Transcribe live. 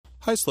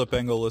Hi Slip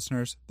Angle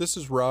listeners, this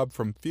is Rob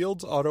from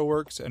Fields Auto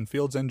Works and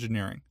Fields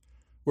Engineering.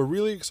 We're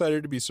really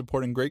excited to be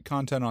supporting great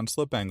content on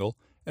Slip Angle,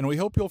 and we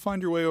hope you'll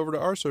find your way over to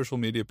our social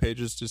media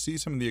pages to see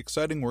some of the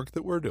exciting work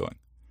that we're doing.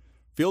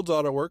 Fields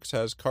Auto Works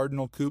has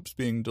Cardinal coupes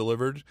being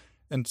delivered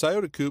and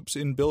Toyota coupes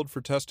in build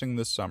for testing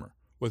this summer,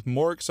 with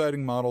more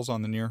exciting models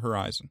on the near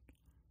horizon.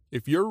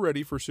 If you're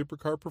ready for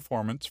supercar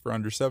performance for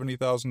under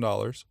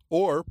 $70,000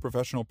 or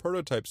professional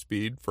prototype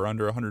speed for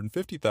under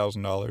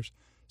 $150,000,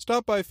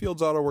 stop by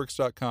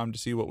fieldsautowworks.com to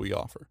see what we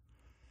offer.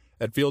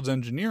 At Fields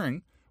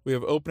Engineering, we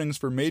have openings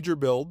for major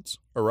builds,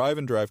 arrive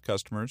and drive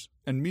customers,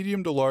 and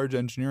medium to large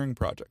engineering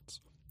projects.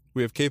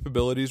 We have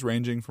capabilities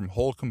ranging from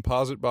whole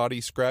composite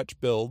body scratch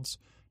builds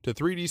to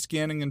 3D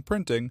scanning and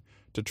printing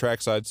to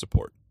trackside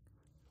support.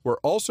 We're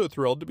also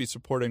thrilled to be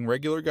supporting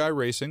regular guy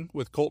racing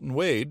with Colton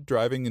Wade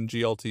driving in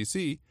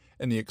GLTC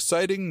and the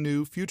exciting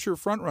new Future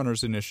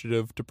Frontrunners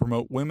initiative to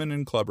promote women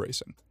in club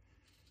racing.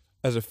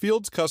 As a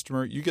Fields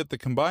customer, you get the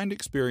combined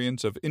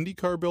experience of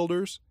IndyCar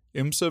builders,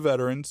 IMSA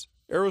veterans,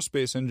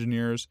 aerospace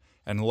engineers,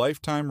 and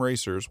lifetime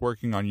racers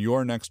working on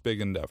your next big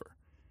endeavor.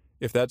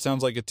 If that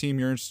sounds like a team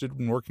you're interested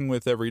in working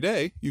with every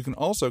day, you can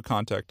also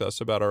contact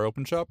us about our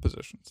open shop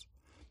positions.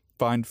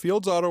 Find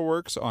Fields Auto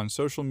Works on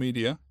social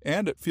media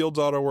and at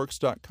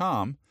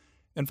fieldsautowworks.com,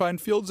 and find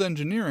Fields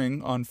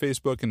Engineering on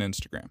Facebook and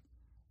Instagram.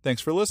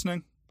 Thanks for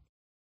listening.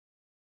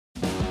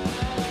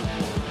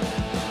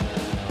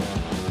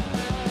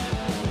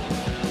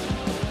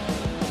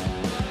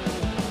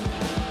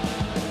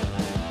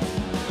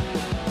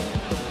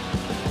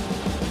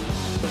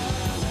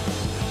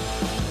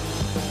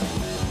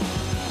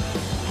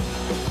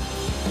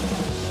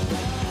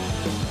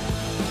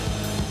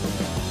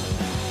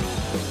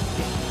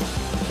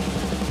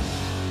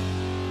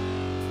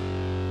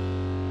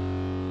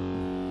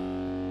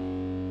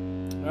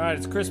 All right,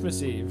 it's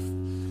Christmas Eve.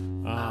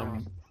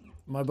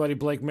 My buddy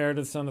Blake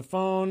Meredith's on the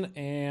phone,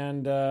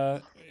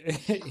 and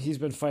he's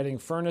been fighting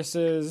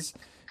furnaces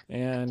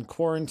and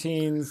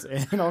quarantines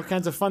and all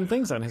kinds of fun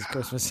things on his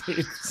Christmas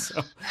Eve.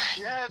 So,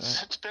 yeah,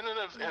 it's been an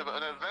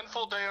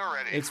eventful day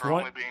already. It's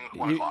only being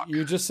 1 o'clock.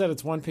 You just said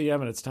it's 1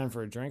 p.m. and it's time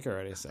for a drink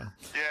already. So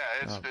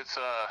yeah,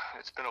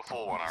 it's been a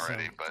full one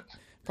already, but.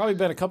 Probably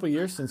been a couple of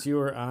years since you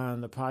were on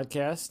the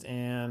podcast,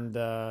 and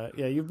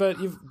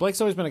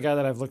Blake's always been a guy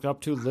that I've looked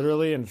up to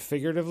literally and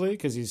figuratively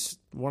because he's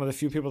one of the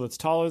few people that's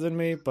taller than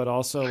me, but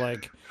also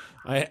like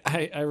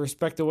I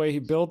respect the way he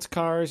builds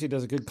cars. He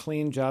does a good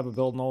clean job of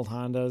building old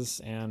Hondas,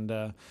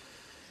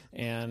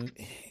 and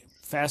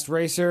fast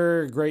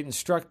racer, great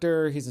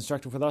instructor. He's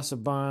instructed with us a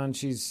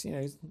bunch. He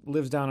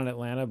lives down in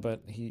Atlanta,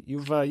 but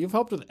you've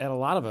helped at a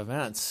lot of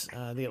events.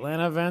 The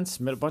Atlanta events,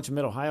 a bunch of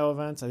Mid-Ohio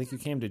events. I think you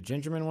came to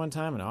Gingerman one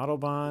time and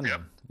Autobahn.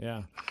 Yep.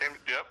 Yeah.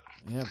 Yep.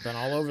 Yeah, been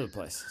all over the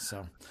place.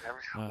 So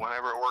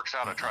whenever it works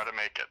out, I try to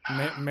make it.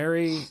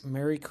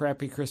 Merry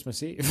crappy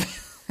Christmas Eve.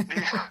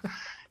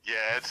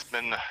 Yeah, it's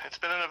been an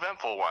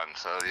eventful one.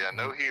 So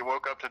yeah,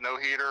 woke up to no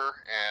heater,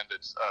 and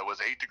it was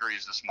 8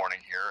 degrees this morning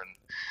here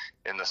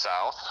in the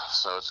south.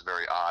 So it's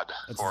very odd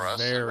for us.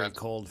 It's very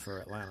cold for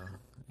Atlanta.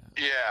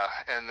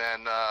 Yeah, and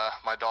then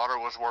my daughter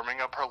was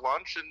warming up her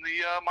lunch, and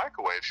the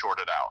microwave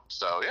shorted out.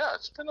 So yeah,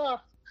 it's been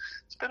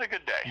a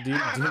good day. Do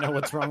you know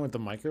what's wrong with the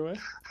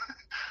microwave?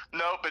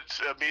 No, but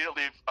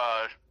immediately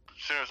as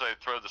soon as I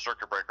throw the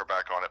circuit breaker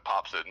back on, it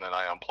pops it, and then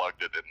I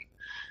unplugged it,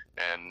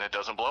 and it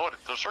doesn't blow it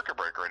at the circuit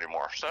breaker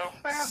anymore. So,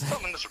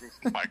 something in this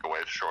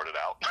microwave shorted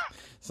out.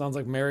 Sounds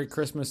like Merry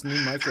Christmas new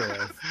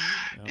microwave.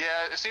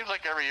 Yeah, it seems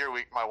like every year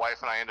my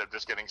wife and I end up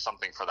just getting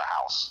something for the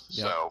house.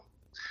 Yep. So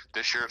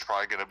this year it's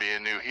probably going to be a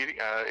new heating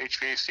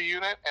HVAC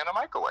unit and a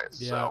microwave.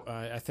 Yeah, so.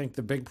 I think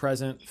the big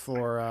present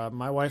for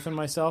my wife and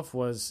myself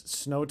was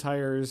snow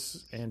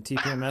tires and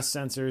TPMS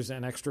sensors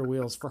and extra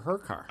wheels for her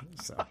car.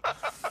 So.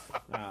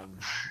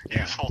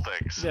 Useful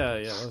things. Yeah,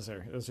 those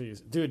are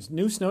useful. Dude,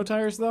 new snow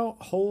tires though,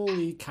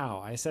 holy cow!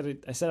 I said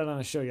it on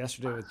a show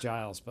yesterday with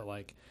Giles, but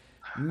like,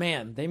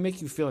 man, they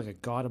make you feel like a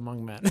god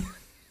among men.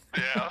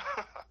 Yeah,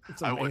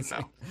 it's amazing.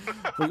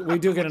 I wouldn't know. we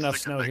do get enough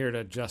snow here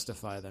to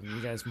justify them.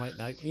 You guys might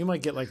not. You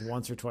might get like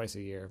once or twice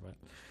a year, but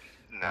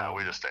no,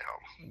 we just stay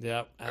home.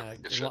 Yep.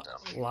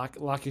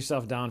 Lock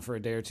yourself down for a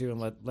day or two and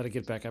let it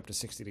get back up to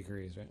 60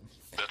 degrees, right?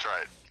 That's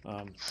right.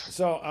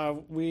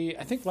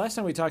 I think last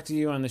time we talked to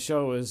you on the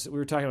show we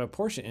were talking about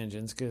Porsche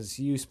engines because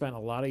you spent a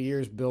lot of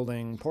years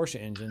building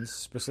Porsche engines,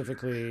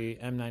 specifically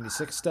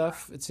M96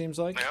 stuff, it seems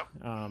like.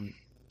 Yep.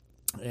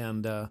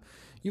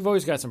 You've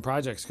always got some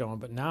projects going,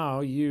 but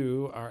now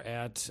you are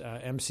at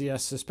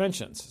MCS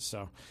Suspensions.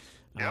 So,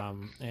 yep.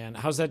 And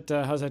how's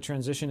that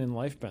transition in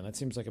life been? That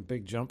seems like a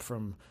big jump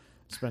from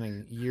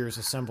spending years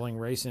assembling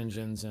race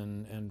engines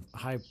and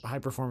high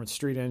performance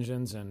street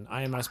engines and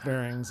IMS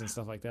bearings and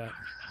stuff like that.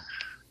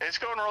 It's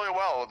going really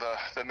well.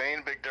 The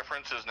main big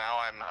difference is now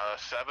I'm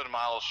 7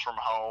 miles from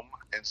home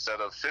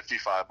instead of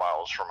 55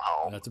 miles from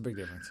home. That's a big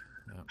difference.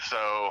 Yeah.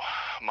 So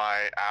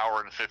my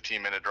hour and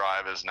 15-minute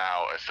drive is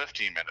now a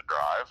 15-minute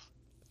drive.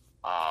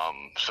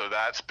 So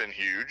that's been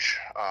huge.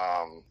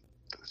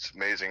 It's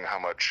amazing how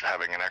much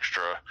having an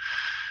extra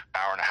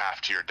hour and a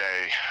half to your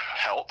day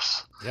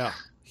helps. Yeah,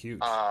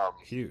 huge.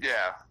 Huge.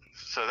 Yeah,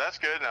 so that's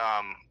good.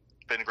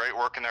 Been great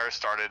working there. I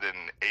started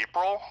in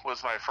April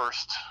was my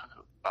first,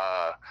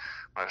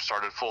 when I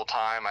started full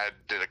time. I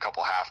did a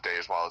couple half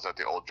days while I was at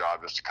the old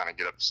job just to kind of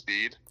get up to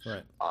speed.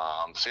 Right.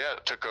 So yeah,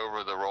 took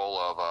over the role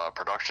of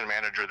production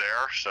manager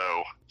there.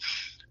 So,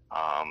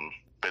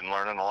 been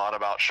learning a lot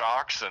about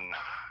shocks and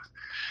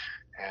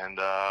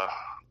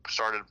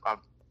started,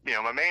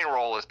 my main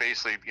role is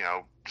basically,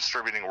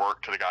 distributing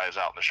work to the guys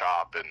out in the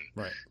shop and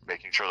Right.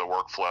 making sure the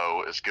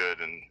workflow is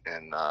good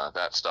and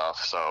that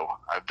stuff. So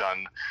I've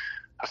done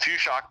a few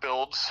shock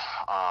builds,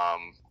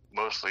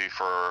 mostly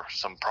for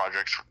some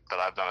projects that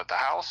I've done at the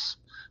house.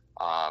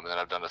 And then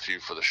I've done a few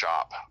for the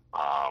shop.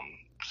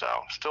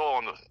 So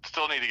still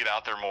need to get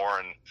out there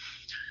more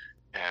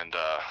and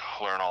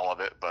learn all of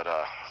it, but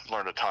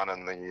learned a ton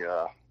in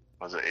the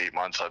 8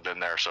 months I've been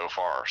there so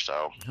far.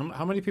 So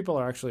How many people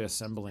are actually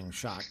assembling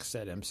shocks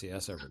at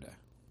MCS every day?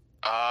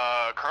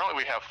 currently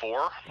we have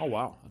 4. Oh,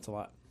 wow. That's a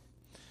lot.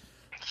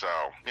 So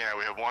we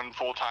have one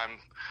full-time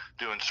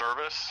doing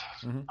service,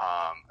 and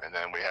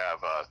then we have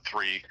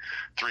 3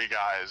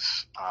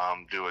 guys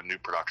doing new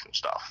production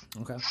stuff.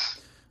 Okay.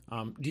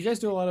 Do you guys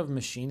do a lot of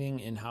machining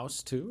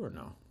in-house too, or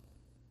no?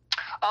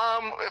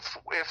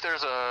 If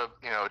there's a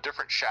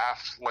different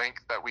shaft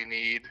length that we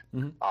need,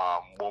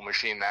 we'll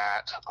machine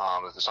that.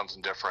 If there's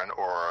something different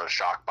or a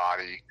shock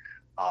body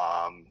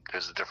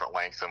is a different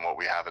length than what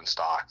we have in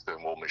stock,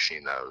 then we'll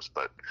machine those.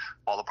 But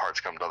all the parts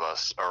come to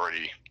us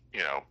already,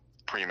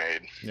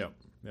 pre-made. Yep.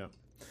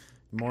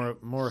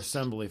 More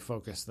assembly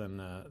focused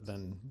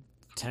than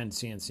 10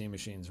 CNC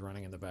machines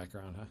running in the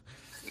background, huh?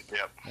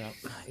 Yep.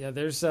 Yeah.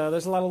 There's a lot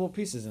of little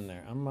pieces in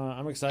there.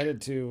 I'm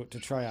excited to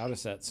try out a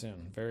set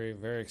soon. Very,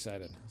 very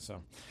excited.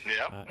 So,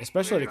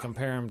 especially to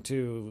compare them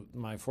to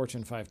my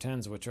Fortune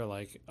 510s, which are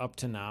like up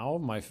to now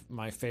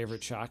my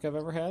favorite shock I've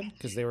ever had,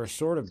 because they were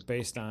sort of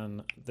based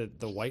on the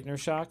Whitener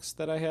shocks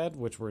that I had,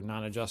 which were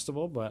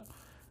non-adjustable, but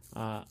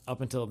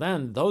up until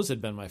then, those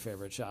had been my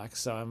favorite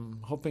shocks. So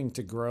I'm hoping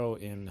to grow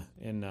in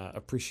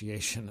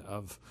appreciation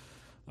of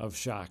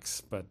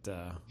shocks, but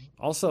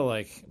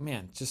also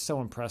just so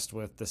impressed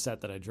with the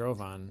set that I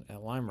drove on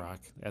at Lime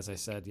Rock, as I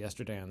said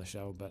yesterday on the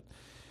show. But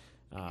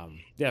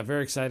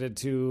very excited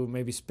to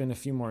maybe spin a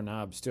few more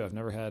knobs too.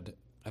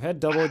 I've had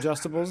double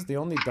adjustables. The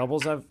only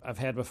doubles I've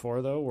had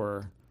before though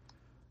were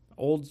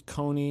old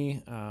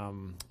Coney.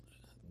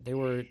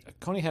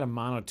 Coney had a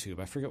monotube.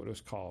 I forget what it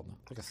was called.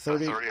 Like a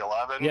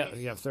 3011.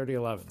 Yeah,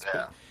 3011.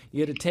 Yeah.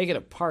 You had to take it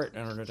apart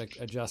in order to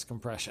adjust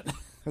compression.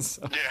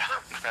 So. Yeah,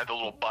 had the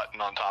little button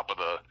on top of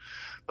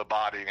the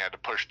body, and you had to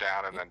push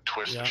down and then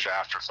twist the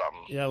shaft or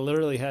something. Yeah,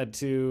 literally had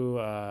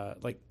to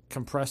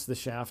compress the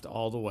shaft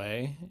all the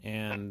way,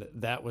 and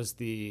that was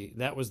the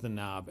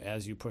knob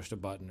as you pushed a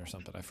button or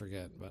something. I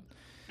forget, but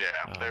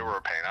yeah, they were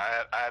a pain.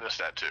 I had a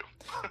set too.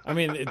 I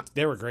mean,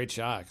 they were great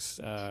shocks.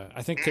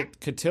 I think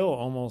Catil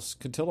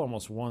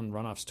almost won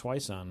runoffs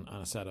twice on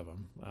a set of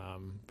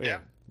them. But yeah,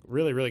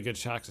 really, really good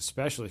shocks,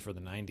 especially for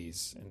the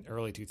 90s and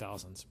early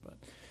 2000s. But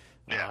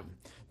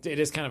it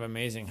is kind of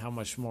amazing how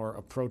much more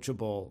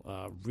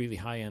approachable really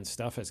high-end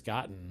stuff has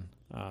gotten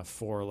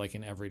for like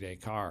an everyday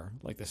car,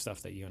 like the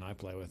stuff that you and I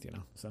play with,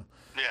 So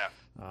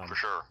for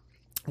sure.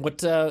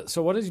 What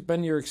has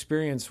been your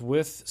experience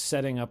with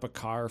setting up a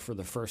car for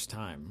the first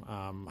time?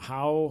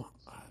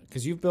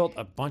 Because you've built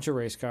a bunch of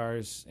race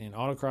cars in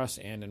autocross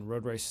and in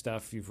road race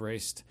stuff. You've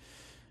raced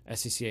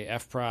SCCA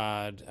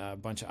F-Prod, a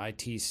bunch of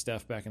IT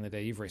stuff back in the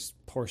day. You've raced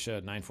Porsche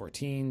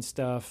 914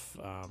 stuff.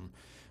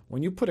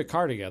 When you put a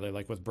car together,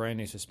 like with brand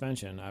new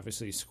suspension,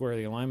 obviously you square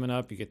the alignment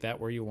up, you get that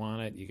where you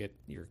want it, you get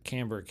your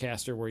camber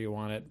caster where you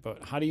want it.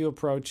 But how do you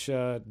approach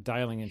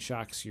dialing in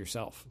shocks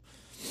yourself?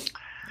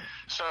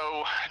 So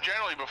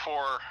generally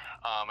before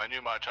I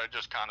knew much, I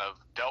just kind of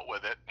dealt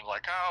with it.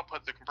 Like, I'll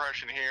put the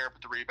compression here,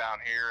 put the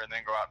rebound here, and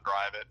then go out and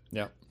drive it.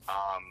 Yeah.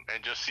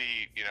 And just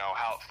see,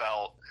 how it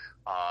felt.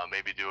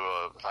 Maybe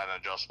if I had an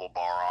adjustable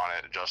bar on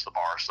it, adjust the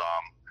bar some.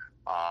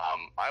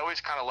 I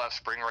always kind of left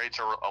spring rates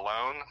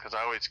alone, because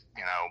I always,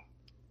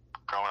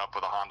 growing up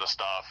with the Honda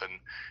stuff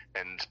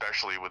and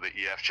especially with the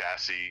EF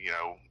chassis,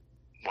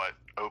 what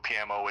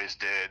OPM always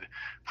did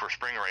for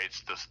spring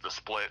rates, the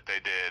split they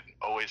did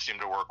always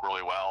seemed to work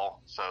really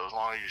well. So as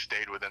long as you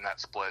stayed within that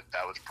split,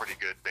 that was pretty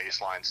good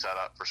baseline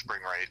setup for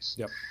spring rates.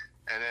 Yep.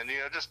 And then,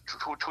 just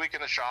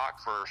tweaking the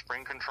shock for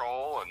spring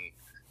control and,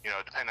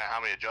 depending on how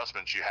many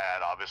adjustments you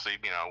had, obviously,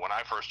 when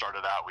I first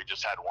started out, we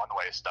just had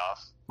one-way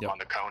stuff on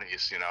the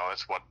Conies.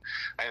 It's what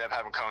I ended up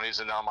having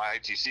Conies on my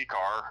ITC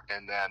car.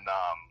 And then,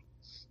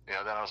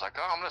 then I was like,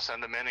 I'm going to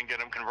send them in and get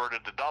them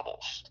converted to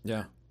doubles.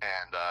 Yeah.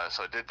 And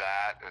so I did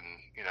that and,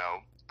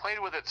 played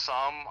with it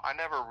some. I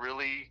never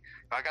really,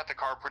 I got the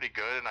car pretty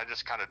good and I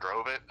just kind of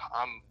drove it.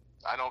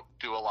 I don't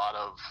do a lot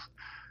of,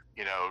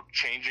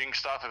 changing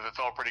stuff. If it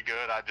felt pretty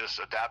good, I just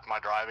adapt my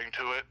driving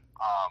to it.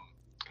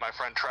 My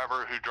friend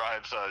Trevor, who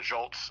drives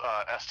Jolt's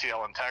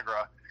STL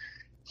Integra,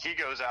 he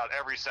goes out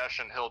every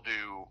session. He'll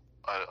do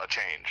a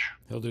change.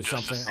 He'll do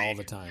something all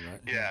the time, right?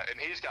 Yeah, and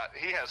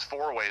he has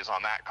 4-ways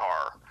on that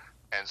car,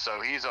 and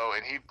so he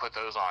put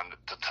those on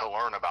to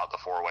learn about the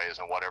 4-ways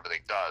and what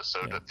everything does.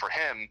 So for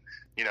him,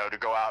 to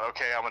go out,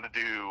 okay, I'm going to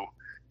do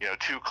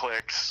 2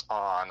 clicks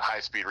on high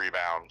speed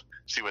rebound,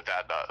 see what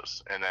that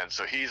does, and then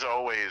so he's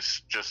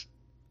always just.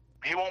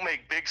 He won't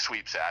make big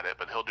sweeps at it,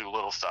 but he'll do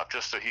little stuff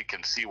just so he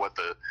can see what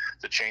the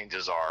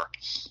changes are.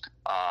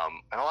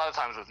 And a lot of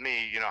times with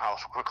me, you know how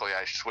quickly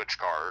I switch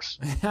cars.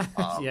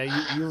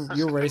 Yeah,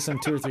 you race them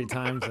 2 or 3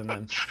 times and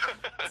then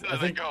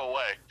they go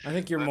away. I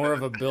think you're more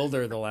of a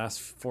builder the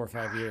last 4 or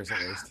 5 years at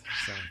least.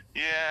 So.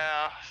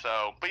 Yeah.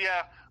 So, but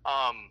yeah,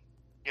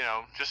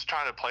 just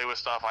trying to play with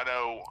stuff. I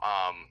know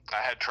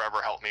I had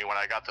Trevor help me when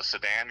I got the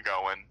sedan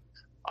going,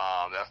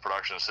 the F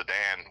Production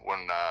sedan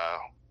when.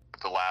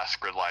 The last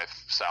Grid Life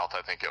South,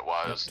 I think it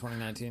was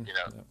 2019.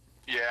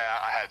 Yeah,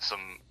 I had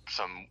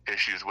some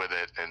issues with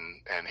it,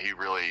 and he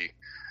really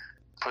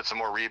put some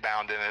more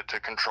rebound in it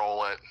to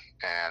control it,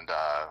 and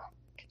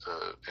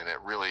it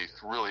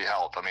really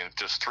helped. I mean,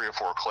 just 3 or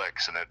 4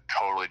 clicks, and it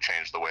totally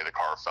changed the way the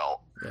car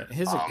felt. Yeah,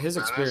 his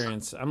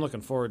experience. I'm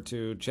looking forward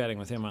to chatting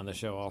with him on the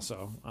show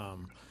also,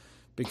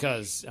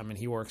 because I mean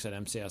he works at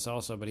MCS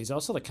also, but he's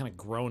also like kind of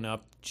grown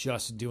up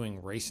just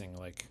doing racing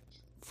like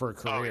for a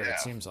career. It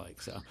seems like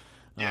so.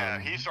 Yeah,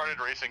 he started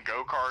racing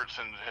go-karts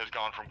and has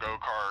gone from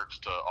go-karts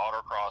to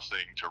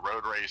autocrossing to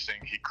road racing.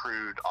 He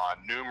crewed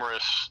on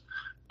numerous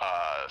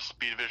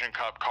Speed Division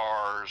Cup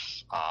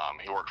cars.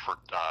 He worked for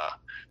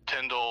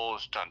Tyndall,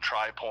 has done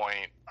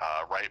Tri-Point,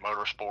 Wright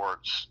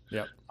Motorsports.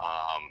 Yep.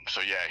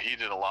 So, yeah, he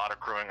did a lot of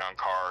crewing on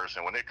cars.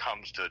 And when it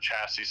comes to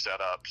chassis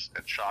setups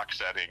and shock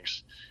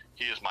settings,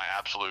 he is my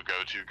absolute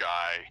go-to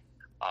guy.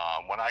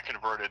 When I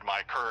converted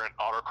my current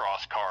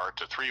autocross car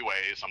to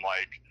 3-ways, I'm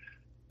like,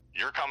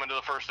 you're coming to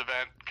the first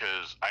event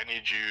because I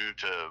need you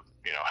to,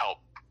 help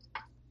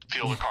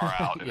feel the car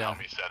out and help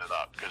me set it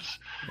up because,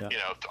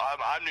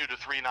 I'm new to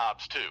 3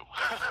 knobs too.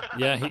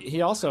 Yeah,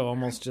 he also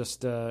almost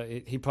just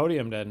he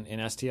podiumed in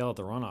STL at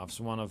the runoffs,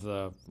 one of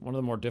the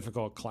more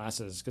difficult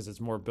classes because it's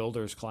more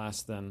builder's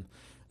class than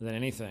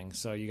anything.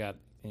 So you got.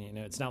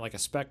 It's not like a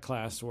spec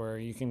class where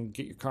you can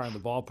get your car in the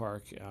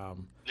ballpark.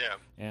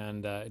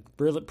 And it's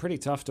really pretty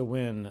tough to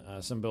win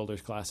some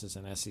builders classes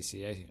in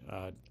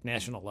SCCA,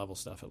 national level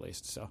stuff at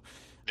least. So,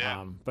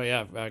 but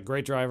yeah,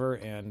 great driver,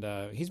 and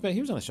he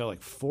was on the show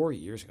like 4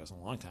 years ago. It was a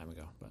long time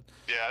ago. But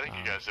yeah, I think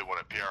you guys did one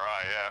at PRI.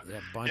 Yeah,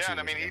 a bunch. Yeah, and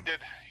I mean he did.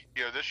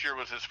 This year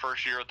was his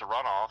first year at the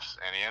runoffs,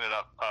 and he ended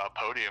up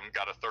podium,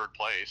 got a 3rd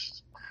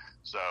place.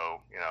 So,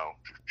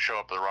 show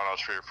up at the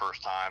runoffs for your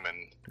first time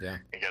and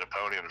get a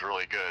podium is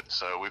really good.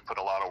 So we put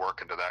a lot of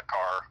work into that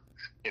car.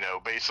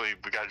 Basically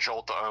we got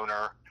Jolt the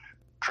owner.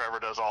 Trevor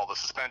does all the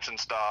suspension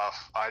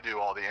stuff. I do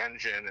all the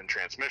engine and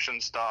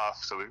transmission stuff.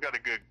 So we've got a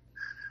good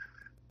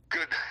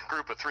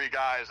group of 3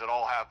 guys that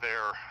all have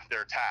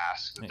their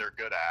tasks that they're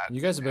good at.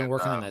 You guys have been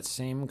working on that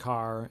same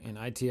car in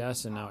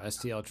ITS and now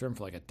STL trim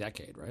for like a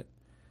decade, right?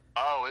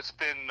 Oh, it's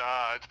been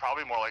it's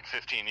probably more like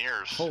 15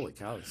 years. Holy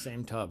cow, the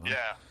same tub. Huh?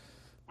 Yeah.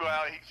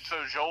 Well, so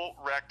Jolt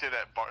wrecked it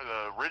at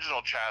the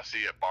original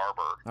chassis at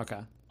Barber. Okay.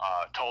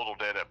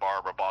 Totaled it at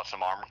Barber, bought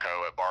some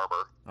Armco at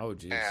Barber. Oh,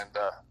 geez. And,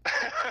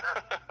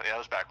 that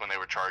was back when they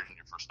were charging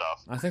you for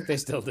stuff. I think they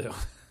still do.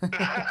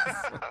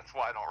 That's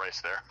why I don't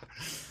race there.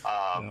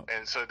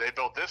 And so they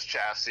built this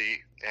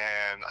chassis,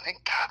 and I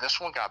think, God,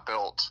 this one got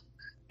built.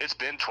 It's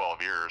been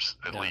 12 years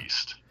at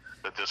least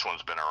that this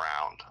one's been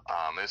around.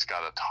 It's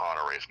got a ton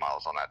of race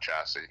miles on that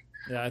chassis.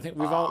 Yeah, I think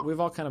we've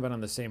all kind of been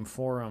on the same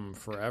forum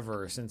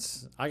forever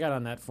since I got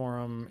on that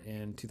forum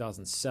in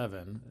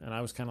 2007, and I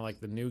was kind of like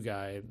the new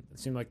guy. It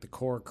seemed like the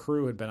core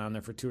crew had been on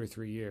there for 2 or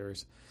 3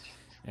 years,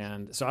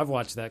 and so I've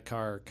watched that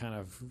car kind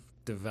of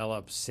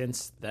develop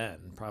since then.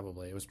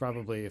 Probably it was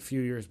probably a few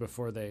years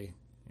before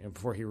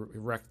before he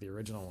wrecked the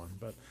original one.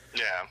 But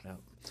yeah,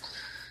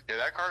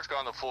 that car's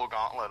gone the full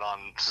gauntlet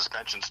on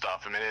suspension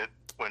stuff. I mean,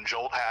 when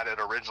Jolt had it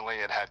originally,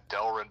 it had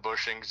Delrin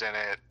bushings in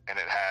it, and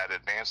it had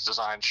advanced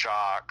design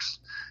shocks.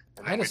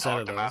 And then I had a set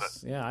of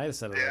those. Yeah, I had a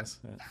set of those.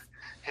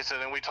 Yeah. So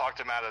then we talked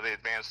him out of the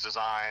advanced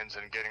designs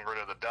and getting rid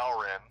of the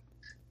Delrin,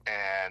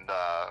 and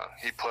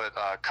he put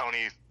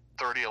Coney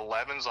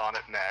 3011s on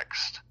it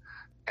next,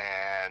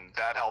 and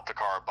that helped the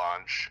car a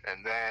bunch.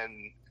 And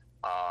then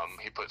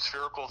he put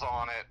sphericals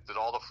on it, did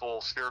all the full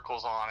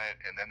sphericals on it,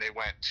 and then they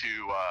went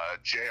to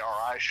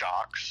JRI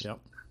shocks. Yep.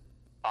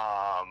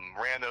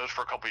 Ran those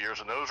for a couple of years,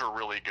 and those were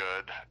really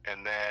good.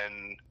 And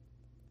then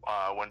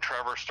when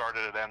Trevor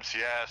started at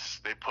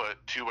MCS, they put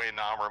 2-way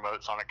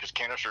non-remotes on it because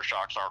canister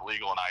shocks aren't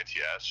legal in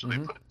ITS, so they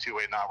put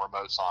 2-way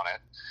non-remotes on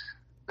it.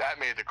 That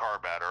made the car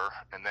better.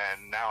 And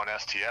then now in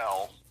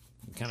STL,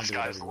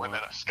 sky's the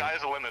limit.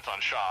 Sky's the limit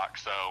on shock,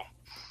 so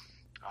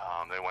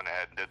they went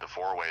ahead and did the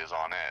 4-ways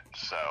on it.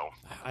 So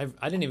I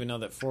didn't even know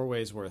that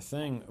 4-ways were a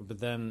thing, but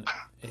then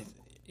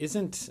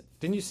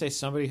didn't you say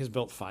somebody has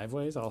built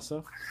 5-ways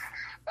also?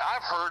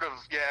 I've heard of,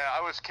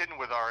 I was kidding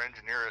with our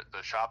engineer at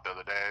the shop the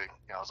other day.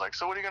 I was like,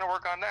 so what are you going to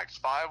work on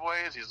next?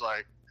 5-ways? He's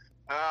like,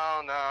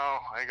 No.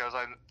 He goes,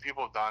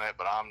 people have done it,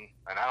 but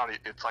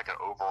it's like an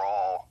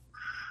overall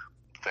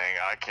thing.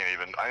 I can't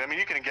even. I mean,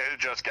 you can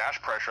adjust gas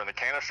pressure in the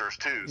canisters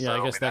too. Yeah,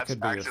 so, I guess that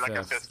could be actually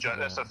like fifth.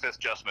 That's a fifth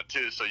adjustment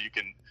too. So you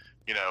can,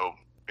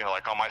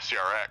 like on my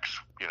CRX,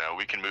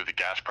 we can move the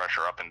gas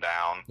pressure up and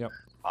down. Yep.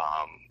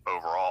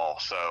 Overall,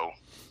 so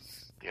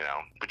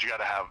but you got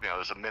to have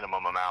there's a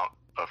minimum amount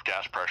of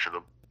gas pressure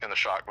in the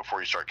shock before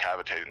you start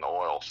cavitating the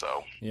oil.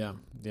 So yeah.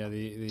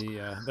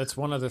 That's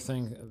one other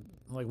thing.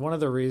 Like one of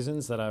the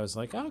reasons that I was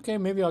like, okay,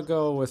 maybe I'll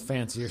go with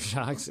fancier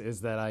shocks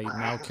is that I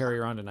now carry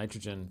around a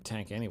nitrogen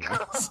tank anyway.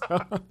 So.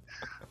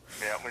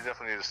 Yeah, we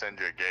definitely need to send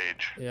you a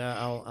gauge. Yeah,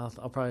 I'll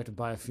probably have to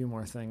buy a few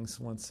more things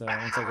once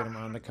I get them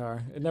on the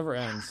car. It never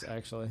ends,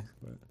 actually.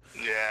 But.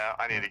 Yeah,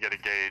 I need to get a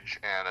gauge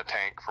and a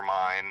tank for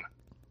mine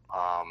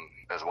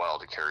as well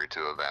to carry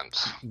to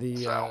events.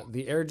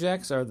 The air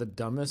jacks are the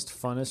dumbest,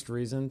 funnest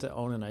reason to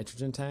own a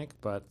nitrogen tank,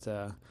 but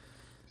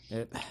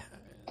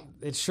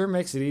it sure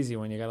makes it easy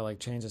when you got to like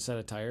change a set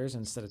of tires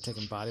instead of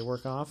taking body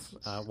work off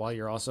while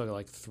you're also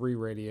like 3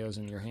 radios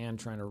in your hand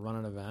trying to run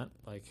an event.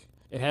 Like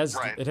it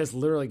has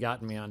literally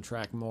gotten me on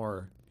track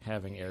more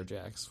having air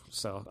jacks,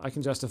 so I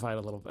can justify it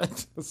a little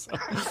bit. So,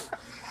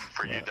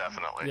 for you,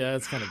 definitely. Yeah,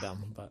 it's kind of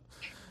dumb, but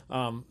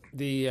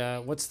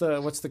what's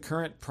the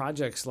current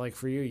projects like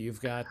for you?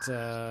 You've got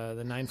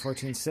the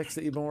 914.6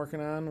 that you've been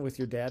working on with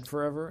your dad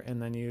forever,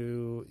 and then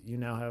you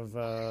now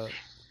have.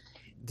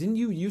 Didn't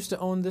you used to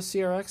own this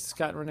CRX,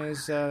 Scott and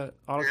Renee's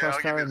autocross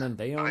car, and then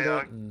they owned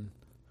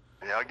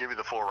it? Yeah, I'll give you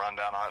the full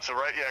rundown on it. So,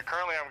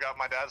 currently I've got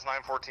my dad's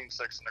 914.6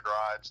 in the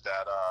garage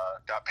that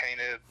got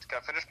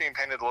finished being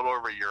painted a little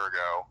over a year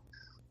ago.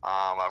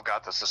 I've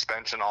got the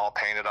suspension all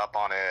painted up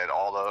on it,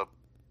 all the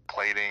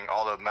plating,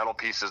 all the metal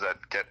pieces that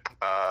get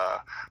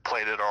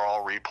plated are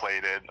all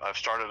replated. I've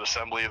started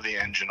assembly of the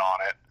engine on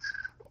it.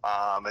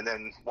 And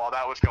then while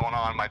that was going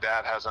on, my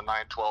dad has a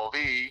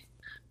 912E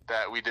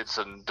that we did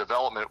some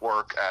development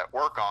work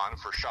on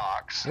for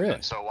shocks. Really?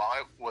 And so while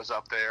I was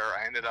up there,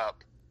 I ended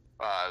up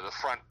the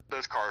front,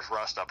 those cars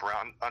rust up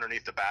around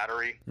underneath the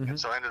battery. Mm-hmm. And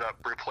so I ended up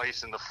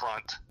replacing the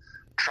front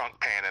trunk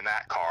pan in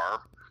that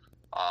car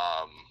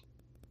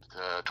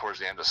towards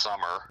the end of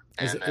summer.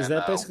 Is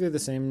that basically the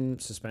same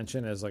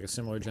suspension as like a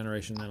similar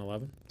generation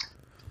 911?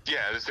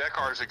 Yeah, that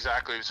car is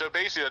exactly. So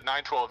basically, a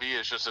 912E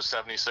is just a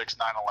 76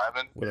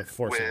 911 with a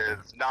four-cylinder.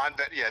 With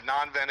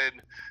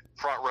non-vented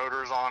front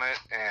rotors on it,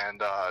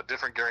 and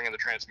different gearing in the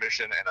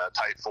transmission, and a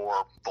Type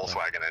 4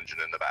 Volkswagen engine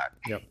in the back.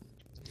 Yep.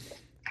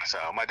 So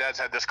my dad's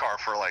had this car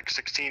for like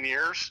 16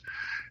 years,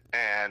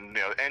 and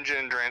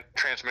engine,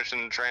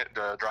 transmission,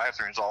 the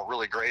drivetrain is all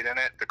really great in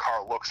it. The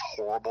car looks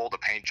horrible. The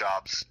paint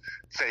job's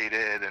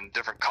faded and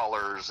different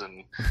colors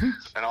and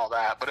all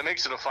that, but it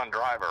makes it a fun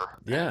driver.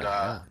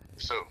 Yeah.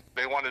 So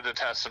they wanted to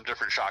test some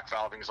different shock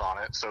valvings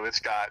on it. So it's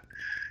got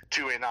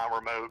 2-way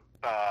non-remote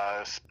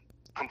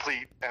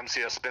complete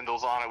MCS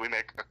spindles on it. We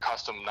make a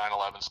custom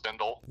 911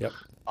 spindle. Yep.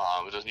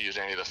 It doesn't use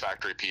any of the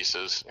factory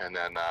pieces. And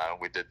then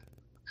we did a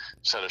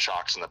set of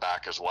shocks in the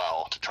back as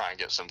well to try and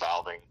get some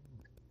valving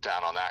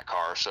down on that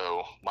car.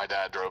 So my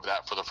dad drove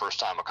that for the first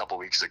time a couple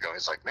weeks ago.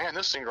 He's like, man,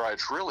 this thing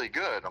rides really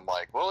good. I'm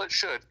like, well, it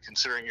should,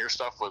 considering your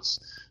stuff was,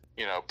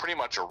 pretty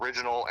much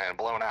original and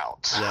blown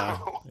out.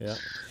 So, yeah.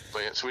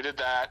 But so we did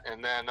that,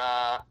 and then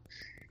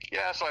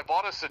so I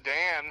bought a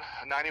sedan,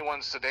 a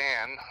 91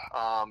 sedan,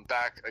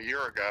 back a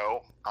year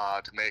ago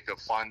to make a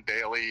fun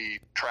daily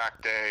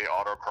track day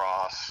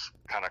autocross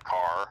kind of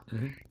car,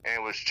 and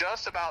it was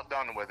just about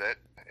done with it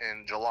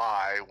in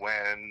July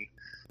when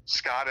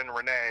Scott and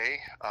Renee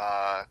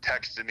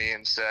texted me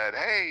and said,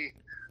 hey,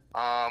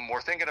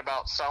 we're thinking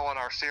about selling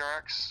our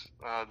CRX,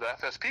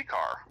 the FSP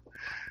car.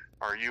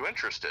 Are you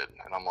interested?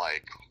 And I'm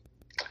like,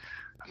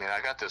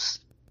 I got this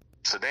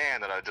sedan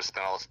that I just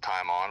spent all this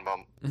time on,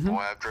 but boy,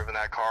 I've driven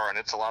that car and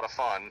it's a lot of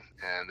fun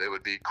and it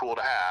would be cool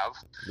to have.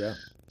 Yeah.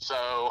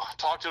 So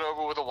talked it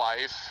over with the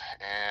wife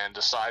and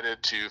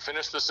decided to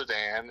finish the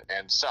sedan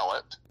and sell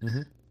it.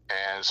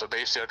 And so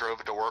basically I drove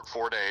it to work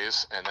 4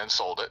 days and then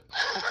sold it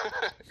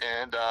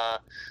and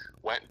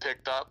went and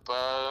picked up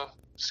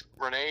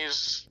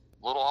Renee's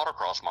little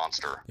autocross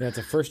monster. Yeah, it's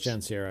a first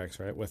gen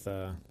CRX, right? With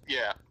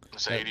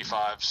it's an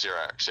 85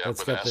 CRX,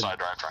 with an SI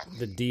drivetrain.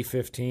 The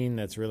D15,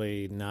 that's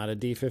really not a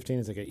D15.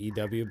 It's like an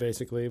EW,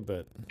 basically,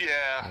 but...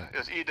 Yeah,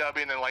 it's EW,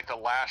 and then, like, the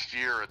last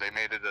year, they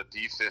made it a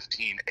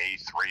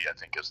D15A3, I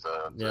think is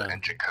the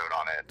engine code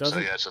on it.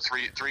 It's a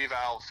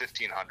three-valve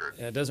 1500.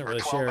 Yeah, it doesn't really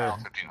share...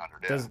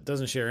 1500,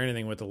 doesn't share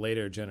anything with the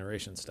later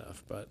generation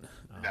stuff, but...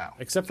 no.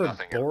 Except for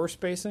bore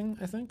spacing,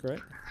 I think, right?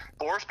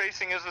 Bore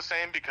spacing is the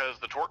same because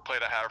the torque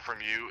plate I have from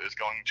you is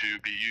going to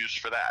be used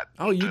for that.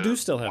 Oh, you do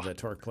still have that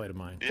torque plate of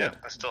mine. Yeah, Good.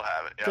 I still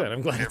have it. Yeah. Good,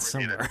 I'm glad it's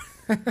somewhere.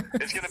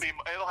 It's going to be,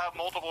 it'll have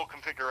multiple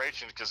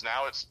configurations because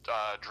now it's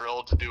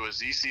drilled to do a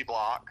ZC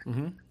block,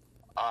 and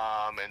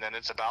then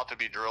it's about to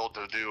be drilled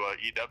to do a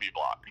EW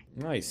block.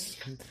 Nice.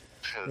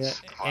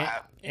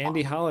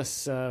 Andy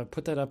Hollis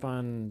put that up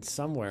on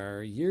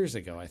somewhere years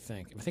ago, I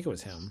think. I think it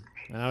was him.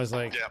 And I was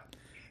like,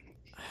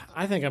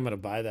 I think I'm gonna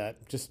buy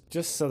that just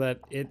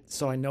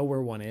so I know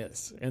where one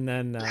is, and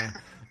then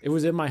it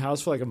was in my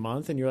house for like a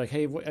month, and you're like,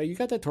 hey, you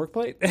got that torque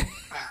plate?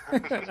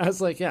 I was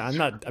like, yeah, I'm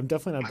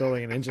definitely not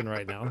building an engine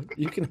right now.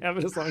 You can have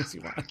it as long as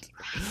you want.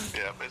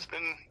 Yeah,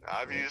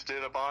 I've used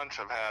it a bunch.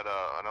 I've had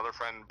another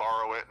friend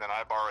borrow it, and then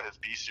I borrow his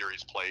B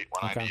series plate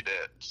when I need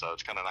it. So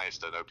it's kind of nice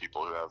to know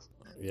people who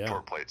have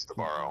torque plates to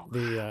borrow.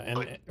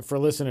 For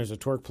listeners, a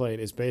torque plate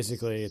is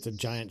basically it's a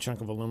giant chunk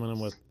of aluminum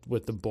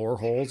with the bore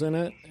holes in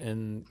it,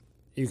 and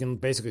you can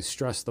basically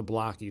stress the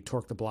block. You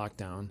torque the block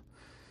down,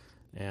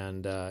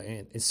 and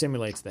it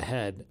simulates the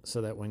head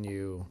so that when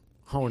you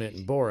hone it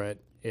and bore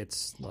it,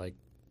 it's like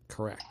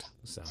correct.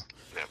 So,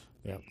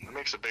 yeah, it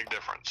makes a big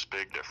difference.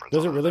 Big difference.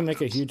 Does it really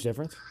make a huge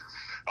difference?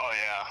 Oh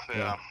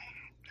yeah.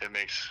 It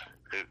makes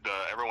it.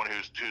 Everyone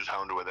who's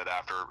honed with it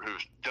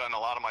who's done a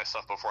lot of my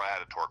stuff before I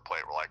had a torque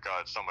plate were like, oh,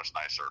 it's so much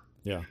nicer.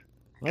 Yeah,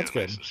 that's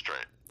good. Nice and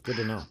straight. Good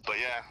to know. But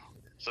yeah.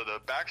 So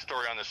the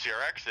backstory on the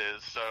CRX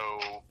is, so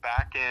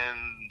back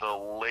in the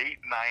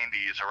late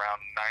 90s, around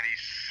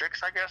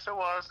 96, I guess it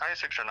was,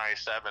 96 or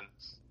 97,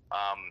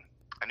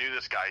 I knew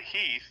this guy,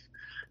 Heath.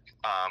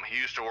 He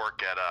used to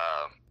work at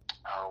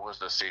what was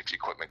the safety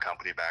equipment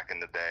company back in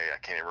the day? I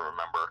can't even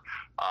remember.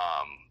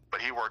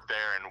 But he worked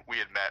there, and we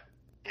had met,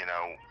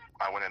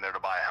 I went in there to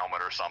buy a helmet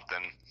or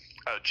something.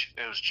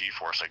 It was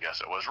G-Force, I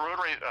guess it was.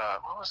 Rotary,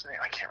 what was the name?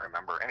 I can't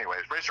remember.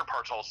 Anyways, Racer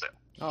Parts Wholesale.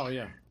 Oh,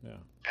 yeah.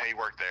 And he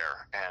worked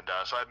there. And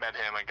so I met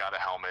him and got a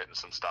helmet and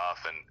some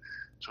stuff. And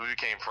so we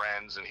became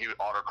friends, and he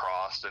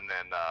autocrossed. And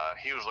then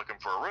he was looking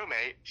for a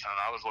roommate, and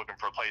I was looking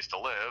for a place to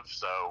live.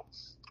 So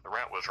the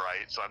rent was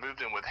right. So I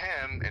moved in with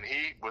him, and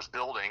he was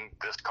building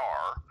this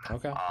car.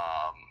 Okay.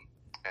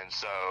 And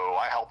so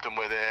I helped him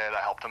with it.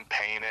 I helped him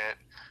paint it.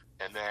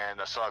 And then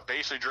so I've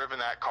basically driven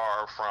that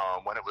car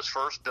from when it was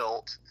first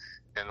built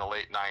in the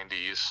late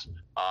 90s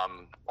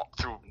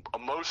through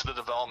most of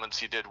the developments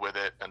he did with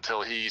it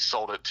until he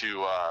sold it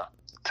to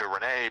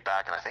Renee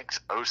back in, I think,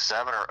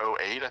 07 or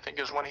 08, I think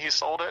is when he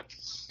sold it.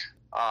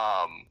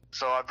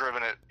 So I've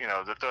driven it,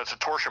 it's a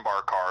torsion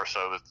bar car.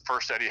 So the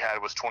first set he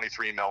had was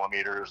 23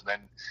 millimeters, and then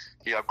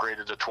he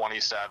upgraded to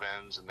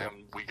 27s, and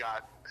then we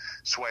got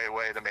sway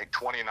away to make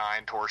 29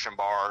 torsion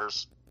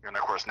bars. And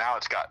of course now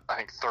it's got, I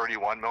think,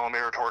 31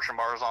 millimeter torsion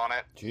bars on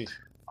it. Jeez.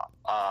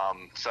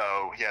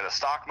 So he had a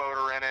stock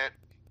motor in it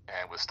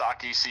and with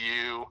stock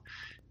ECU,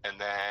 and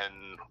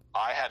then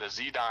I had a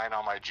Z-Dyne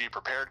on my Jeep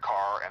repaired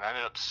car, and I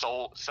ended up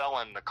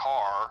selling the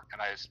car,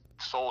 and I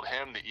sold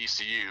him the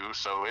ECU.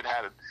 So it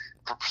had,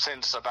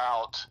 since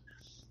about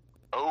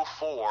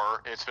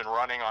 04, it's been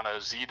running on a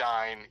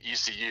Z-Dyne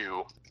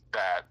ECU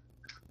that,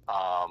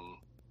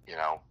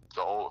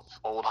 the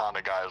old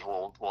Honda guys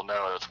will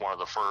know that's one of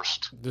the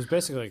first. It was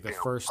basically like the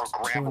first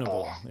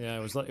tunable. Yeah,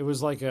 it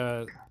was like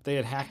they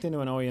had hacked into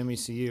an OEM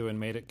ECU and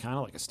made it kind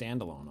of like a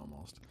standalone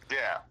almost.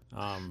 Yeah.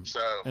 And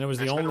it was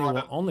the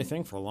only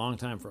thing for a long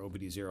time for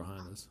OBD0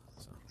 Hondas.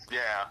 So.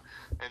 Yeah,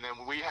 and then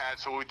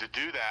to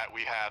do that,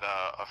 we had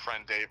a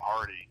friend, Dave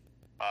Hardy,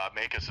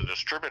 make us a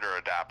distributor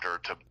adapter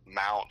to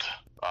mount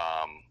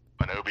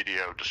an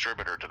OBDO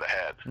distributor to the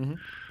head. Mm-hmm.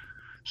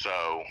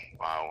 So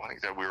I think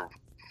that we were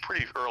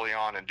pretty early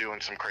on in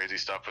doing some crazy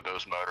stuff with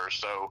those motors.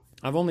 So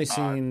I've only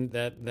seen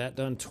that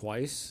done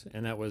twice,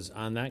 and that was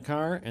on that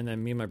car, and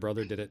then me and my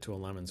brother did it to a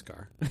Lemons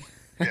car.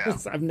 Yeah.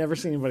 I've never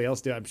seen anybody else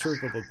do it. I'm sure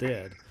people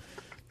did.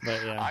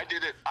 But yeah. I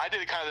did it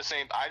kind of the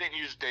same. I didn't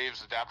use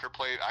Dave's adapter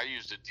plate. I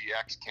used a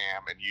DX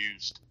cam and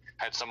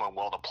had someone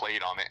weld a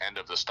plate on the end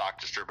of the stock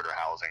distributor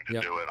housing to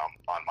do it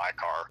on my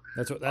car.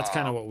 That's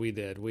kind of what we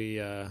did.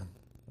 We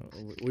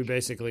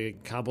basically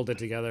cobbled it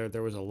together.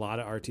 There was a lot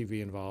of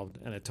RTV involved,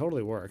 and it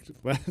totally worked.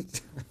 But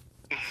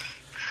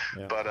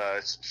yeah. But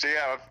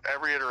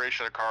every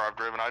iteration of the car I've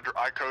driven,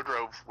 I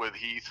co-drove with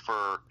Heath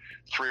for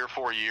 3 or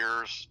 4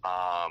 years.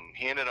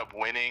 He ended up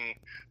winning.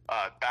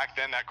 Back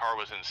then, that car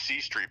was in C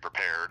Street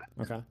prepared.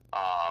 Okay.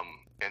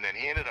 And then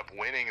he ended up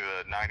winning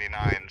the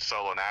 '99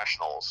 Solo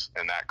Nationals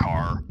in that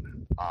car.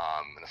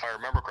 And if I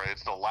remember correctly,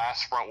 it's the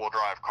last front-wheel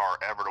drive car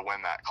ever to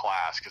win that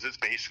class, because it's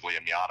basically a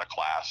Miata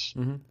class.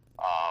 Mm-hmm.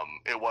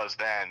 It was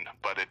then,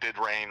 but it did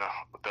rain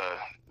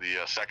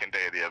the second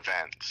day of the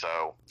event,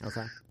 so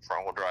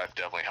front-wheel drive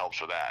definitely helps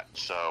with that.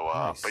 So,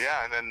 nice. But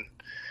yeah, and then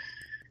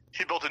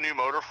he built a new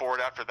motor for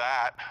it after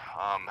that.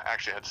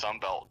 Actually had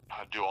Sunbelt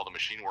do all the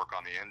machine work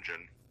on the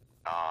engine.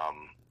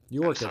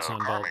 You worked at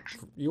Sunbelt.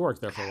 You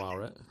worked there for a while,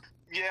 right?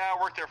 Yeah,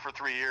 I worked there for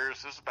 3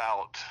 years. This is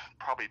about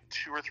probably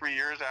 2 or 3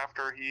 years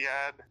after he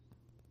had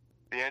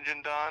the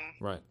engine done.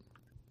 Right.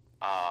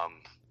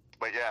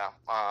 But yeah,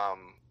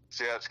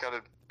 so yeah, it's got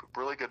a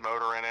really good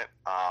motor in it.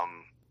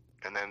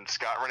 And then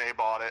Renee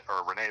bought it.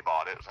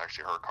 It was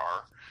actually her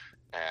car.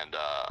 And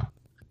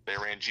they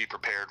ran Jeep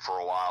prepared for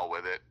a while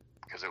with it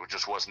because it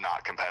just was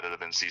not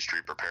competitive in C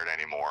Street prepared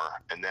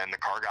anymore. And then the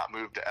car got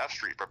moved to F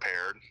Street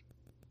prepared,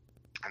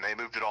 and they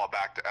moved it all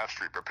back to F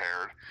Street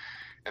prepared.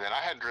 And then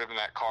I hadn't driven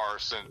that car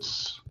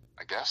since,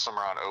 I guess,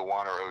 somewhere around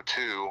 01 or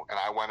 02, and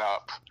I went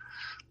up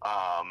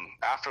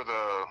after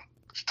the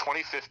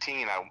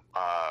 2015,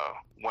 I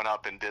went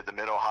up and did the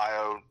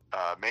Mid-Ohio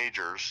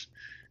majors,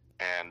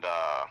 and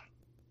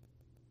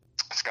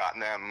Scott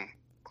and them,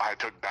 I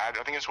took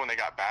Badger. I think it's when they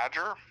got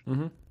Badger.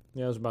 Mm-hmm.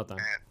 Yeah, it was about that.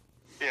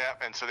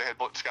 And so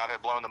Scott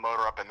had blown the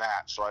motor up in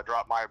that. So I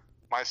dropped my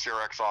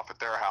CRX off at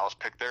their house,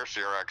 picked their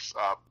CRX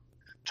up,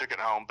 took it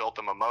home, built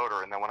them a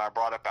motor, and then when I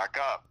brought it back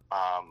up,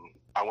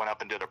 I went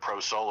up and did a pro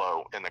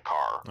solo in the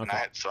car. Okay. And I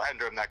hadn't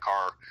driven that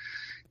car.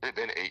 It had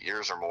been 8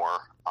 years or more,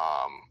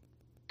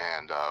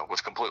 and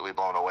was completely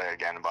blown away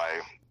again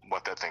by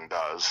what that thing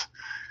does.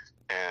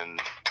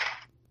 And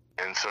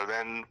so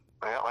then,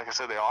 like I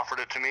said, they offered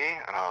it to me,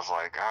 and I was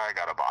like, I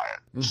gotta buy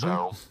it.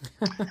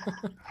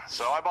 Mm-hmm.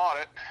 So I bought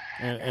it.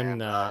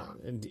 And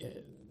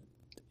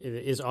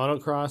is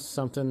autocross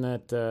something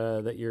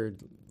that you're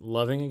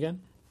loving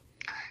again?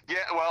 Yeah,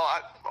 well,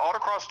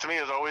 autocross to me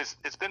is always,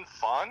 it's been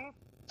fun.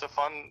 It's a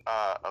fun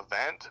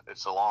event.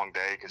 It's a long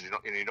day because you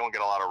don't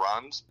get a lot of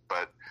runs,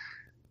 but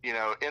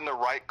in the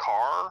right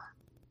car,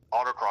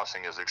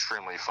 autocrossing is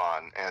extremely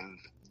fun. And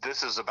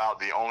this is about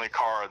the only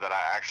car that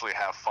I actually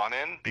have fun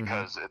in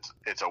because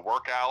it's a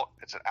workout.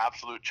 It's an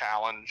absolute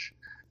challenge.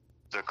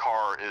 The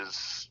car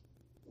is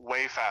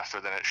way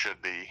faster than it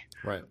should be.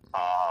 Right.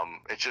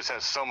 It just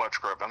has so much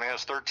grip. I mean, it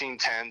has 13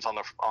 tens on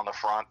the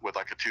front with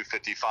like a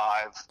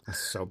 255, that's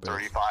so big.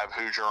 35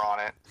 Hoosier on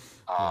it.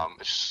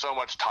 It's so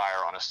much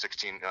tire on a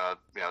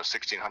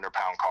 1,600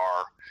 pound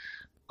car.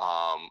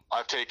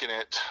 I've taken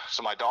it.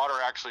 So my daughter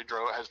actually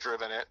has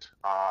driven it,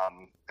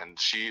 and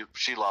she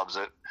loves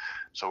it.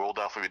 So we'll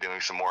definitely be doing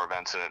some more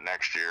events in it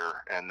next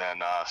year. And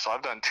then, so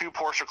I've done 2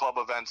 Porsche Club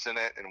events in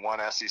it and 1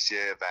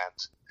 SCCA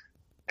event.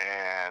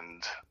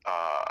 And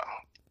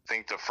I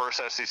think the first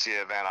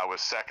SCCA event, I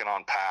was second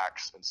on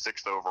PAX and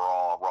 6th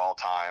overall raw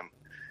time.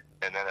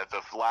 And then at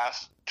the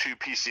last 2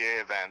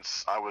 PCA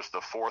events, I was the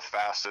 4th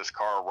fastest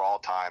car raw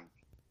time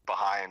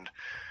behind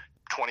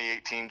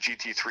 2018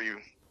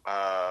 GT3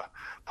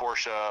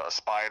 Porsche, a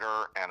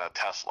Spider, and a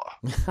Tesla.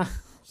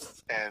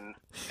 and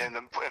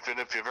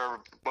if you've ever,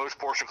 most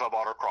Porsche Club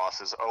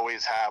autocrosses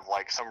always have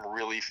like some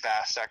really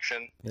fast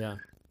section. Yeah.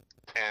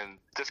 And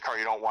this car,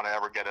 you don't want to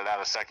ever get it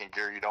out of second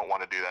gear. You don't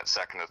want to do that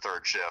second or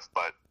third shift,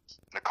 but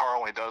the car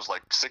only does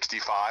like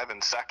 65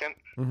 in second.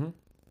 Mm-hmm.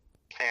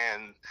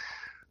 And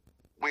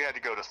we had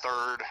to go to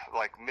third,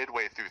 like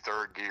midway through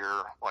third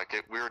gear.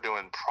 We were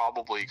doing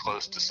probably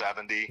close to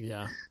 70,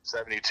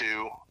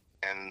 72.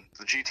 And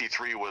the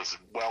GT3 was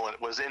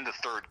into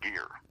third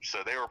gear.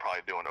 So they were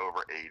probably doing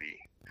over 80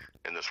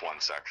 in this one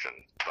section.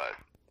 But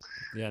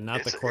yeah,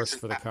 not the course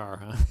for the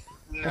car, huh?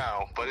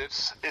 No, but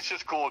it's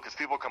just cool because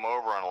people come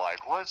over and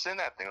like, what's in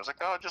that thing? I was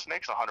like, oh, it just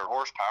makes 100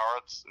 horsepower.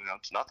 It's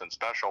it's nothing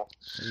special.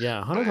 Yeah,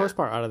 100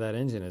 horsepower out of that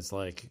engine is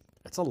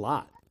it's a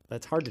lot.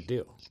 That's hard to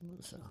do.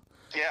 So.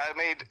 Yeah, it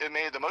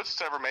made the most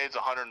it's ever made is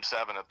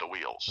 107 at the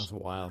wheels. That's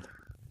wild.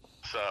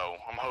 So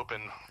I'm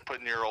hoping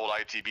putting your old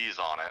ITBs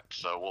on it.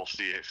 So we'll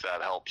see if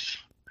that helps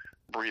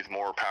breathe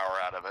more power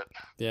out of it.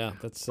 Yeah,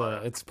 that's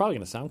it's probably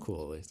gonna sound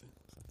cool at least.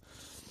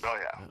 Oh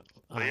yeah,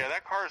 but yeah,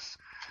 that car's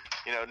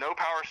no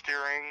power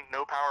steering,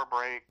 no power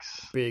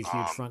brakes, big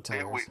huge front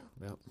tires,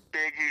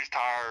 big huge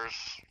tires,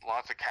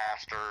 lots of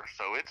caster.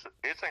 So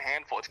it's a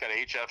handful. It's got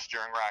HF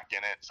steering rack in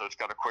it, so it's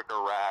got a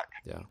quicker rack.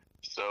 Yeah.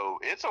 So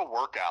it's a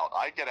workout.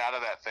 I get out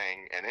of that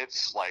thing, and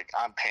it's like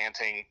I'm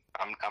panting.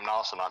 I'm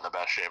also not in the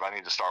best shape. I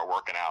need to start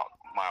working out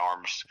my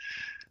arms.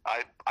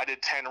 I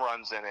did 10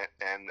 runs in it,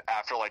 and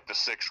after like the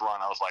 6th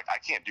run, I was like, I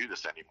can't do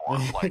this anymore.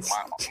 Like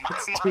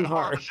my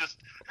arms just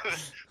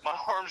my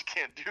arms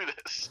can't do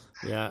this.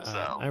 Yeah,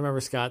 so. I remember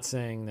Scott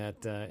saying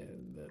that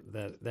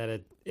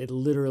it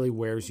literally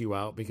wears you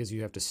out because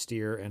you have to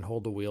steer and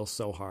hold the wheel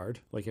so hard.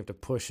 Like you have to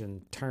push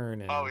and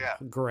turn and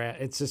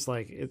it's just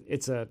like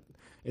it's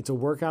a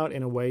workout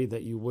in a way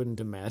that you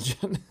wouldn't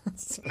imagine.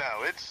 So. No,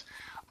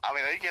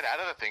 I get out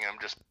of the thing and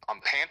I'm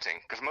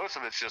panting because most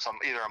of it's just I'm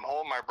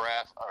holding my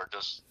breath or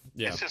just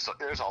it's just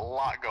there's a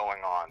lot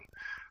going on.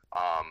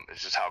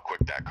 It's just how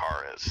quick that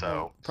car is.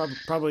 So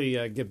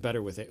probably get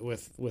better with it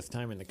with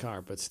time in the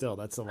car, but still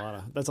that's a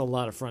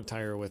lot of front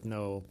tire with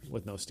no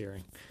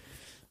steering.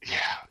 Yeah,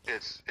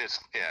 it's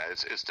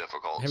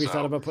difficult. Have you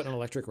thought about putting an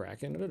electric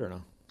rack into it or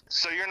no?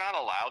 So you're not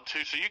allowed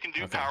to. So you can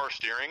do power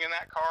steering in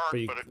that car,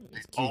 but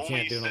you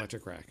can't do an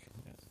electric rack.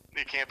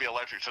 It can't be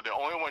electric. So the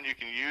only one you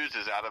can use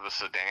is out of a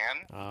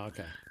sedan. Oh,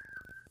 okay.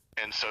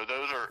 And so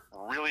those are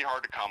really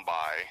hard to come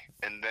by.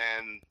 And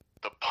then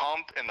the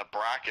pump and the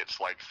bracket's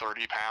like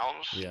 30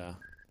 pounds. Yeah.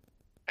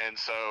 And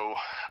so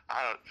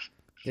I don't.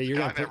 Yeah,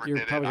 you're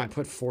probably gonna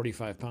put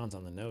 45 pounds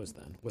on the nose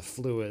then with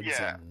fluids.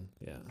 Yeah.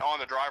 On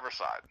the driver's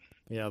side.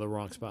 Yeah, the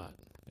wrong spot.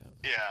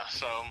 Yeah.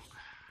 So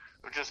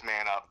just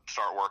man up,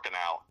 start working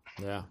out.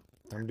 Yeah.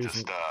 Time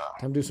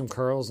to do some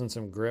curls and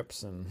some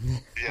grips and.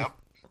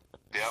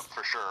 Yep,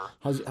 for sure.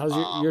 How's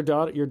your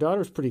daughter? Your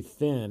daughter's pretty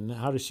thin.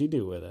 How does she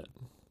do with it?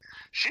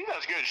 She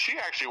does good. She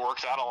actually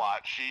works out a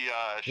lot.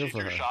 She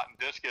threw shot and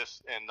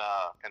discus in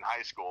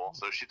high school,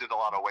 so she did a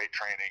lot of weight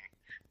training.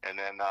 And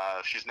then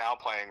she's now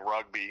playing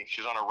rugby.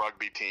 She's on a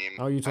rugby team.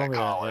 Oh, you told me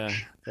college. that.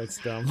 Yeah, that's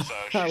dumb. So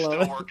she's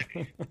still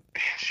working.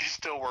 She's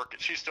still working.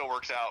 She still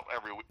works out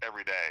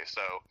every day.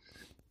 So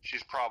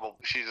she's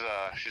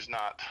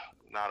not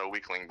a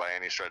weakling by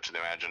any stretch of the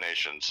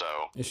imagination. So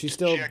is she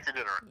still? She actually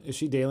did her. Is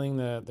she dealing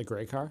the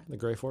gray car, the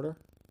gray Forder?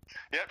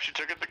 Yep, she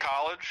took it to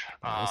college.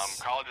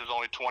 Nice. College is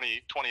only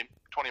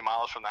 20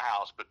 miles from the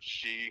house, but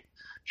she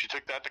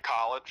took that to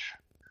college.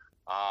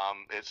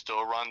 It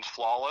still runs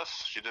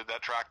flawless. She did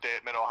that track day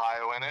at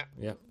Mid-Ohio in it.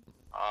 Yep.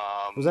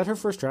 Was that her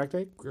first track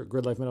day,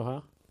 Grid Life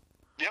Mid-Ohio?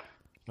 Yep.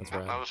 That's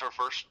rad. That was her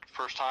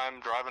first time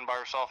driving by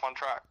herself on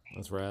track.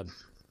 That's rad.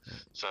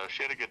 So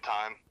she had a good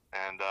time.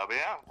 And, but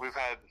yeah, we've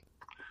had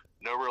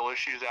no real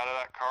issues out of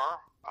that car.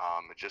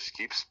 It just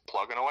keeps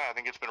plugging away. I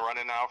think it's been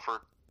running now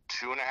for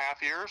 2.5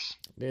 years.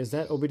 Is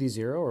that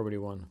OBD0 or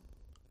OBD1?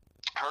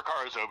 Her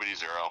car is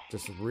OBD0.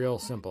 Just real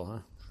simple, huh?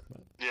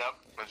 Yep.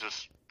 It's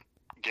just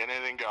get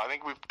anything go. I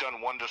think we've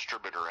done one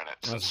distributor in it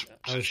since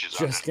she's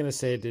just gonna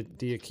say,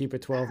 do you keep a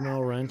 12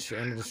 mil wrench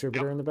and a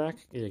distributor in the back?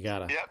 You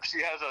gotta. Yep,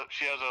 she has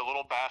a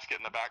little basket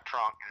in the back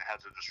trunk, and it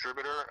has a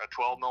distributor, a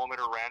 12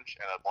 millimeter wrench,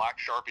 and a black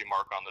Sharpie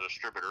mark on the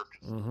distributor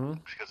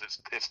because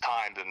it's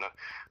timed. And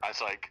I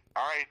was like,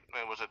 all right,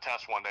 it was a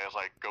test one day. I was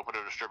like, go put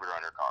a distributor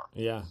on your car.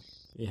 Yeah,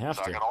 you have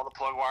to. I got all the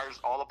plug wires.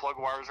 All the plug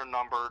wires are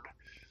numbered.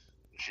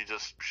 She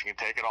can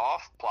take it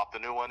off, plop the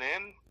new one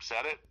in,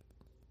 set it,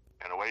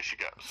 and away she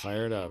goes.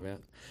 Fire it up, man.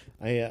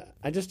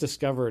 I just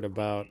discovered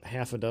about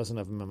half a dozen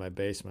of them in my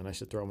basement. I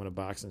should throw them in a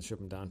box and ship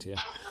them down to you.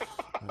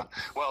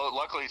 Well,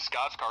 luckily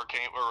Scott's car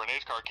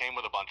Renee's car came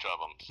with a bunch of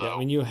them. So. Yeah, I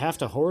mean, you have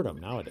to hoard them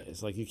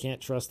nowadays. Like, you can't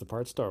trust the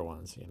parts store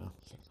ones, you know.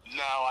 So.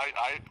 No,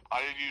 I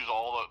use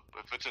all the.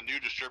 If it's a new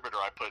distributor,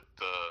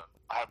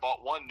 I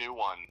bought one new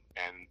one,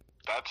 and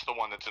that's the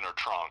one that's in her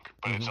trunk.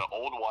 But it's an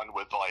old one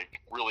with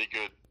like really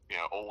good,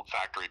 old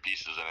factory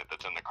pieces in it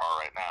that's in the car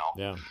right now.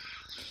 Yeah.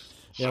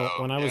 Yeah,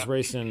 when I was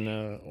racing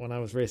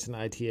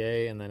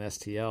ITA and then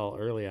STL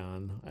early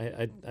on,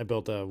 I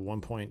built a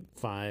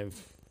 1.5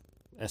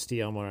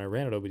 STL when I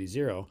ran at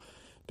OBD0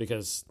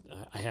 because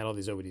I had all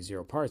these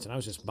OBD0 parts and I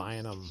was just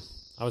buying them.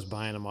 I was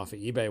buying them off of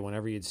eBay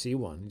whenever you'd see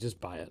one. You just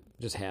buy it,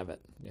 just have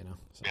it,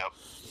 So, yep.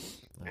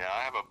 Yeah,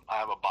 I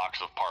have a box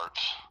of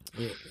parts.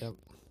 Yep.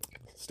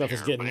 Stuff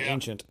is getting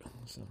ancient.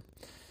 So.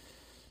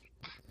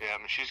 Yeah, I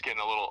mean, she's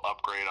getting a little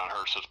upgrade on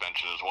her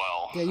suspension as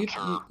well. Yeah,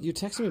 you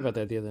texted me about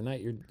that the other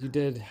night. You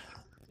did,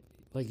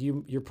 like,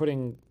 you're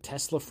putting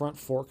Tesla front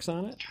forks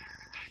on it?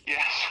 Yeah,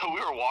 so I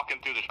was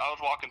walking through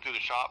the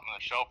shop and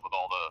the shelf with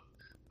all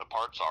the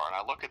parts are, and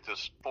I look at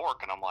this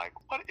fork and I'm like,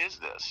 what is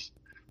this?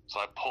 So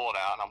I pull it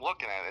out and I'm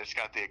looking at it. It's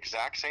got the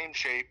exact same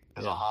shape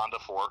as a Honda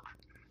fork.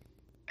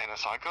 And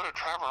so I go to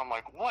Trevor and I'm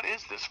like, what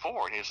is this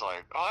for? And he's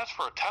like, oh, that's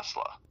for a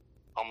Tesla.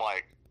 I'm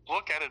like,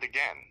 look at it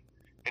again.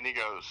 And he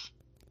goes,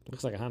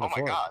 looks like a Honda fork.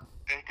 Oh my God,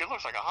 it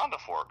looks like a Honda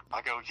fork.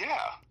 I go,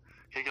 yeah.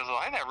 He goes, well,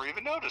 I never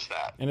even noticed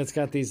that. And it's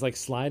got these like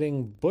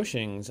sliding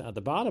bushings at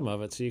the bottom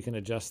of it, so you can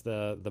adjust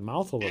the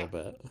mouth a little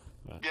bit.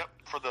 Yep,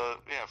 for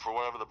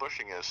whatever the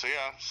bushing is. So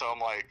so I'm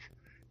like,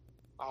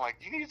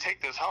 you need to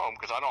take this home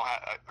because I don't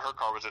have. Her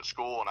car was at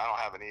school and I don't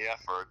have an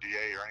EF or a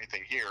DA or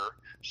anything here.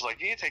 She's like,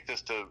 you need to take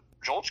this to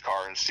Jolt's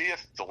car and see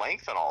if the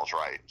length and all is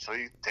right. So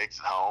he takes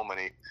it home and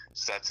he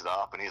sets it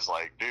up and he's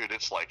like, dude,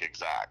 it's like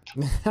exact,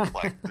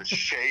 like the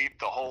shape,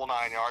 the whole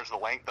 9 yards, the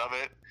length of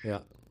it. Yeah.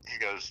 He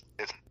goes,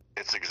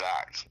 it's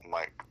exact.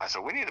 I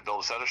said, we need to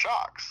build a set of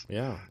shocks.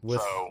 Yeah.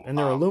 And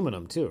they're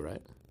aluminum too,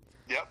 right?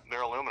 Yep,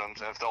 they're aluminums,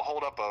 and if they'll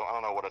hold up I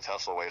don't know what a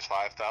Tesla weighs,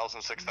 5,000,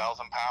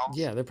 6,000 pounds?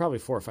 Yeah, they're probably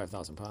 4,000 or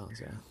 5,000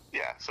 pounds, yeah.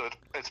 Yeah, so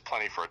it's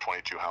plenty for a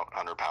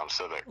 2,200-pound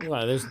Civic.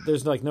 Well,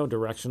 there's like no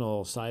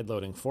directional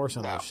side-loading force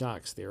on those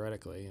shocks,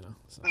 theoretically,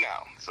 So.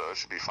 No, so it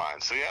should be fine.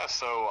 So I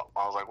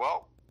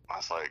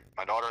was like,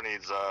 my daughter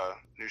needs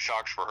new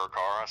shocks for her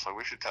car. I was like,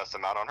 we should test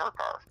them out on her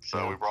car.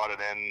 So we brought it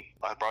in.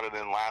 I brought it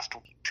in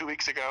 2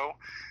 weeks ago,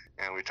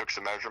 and we took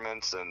some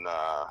measurements and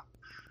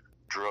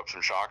drew up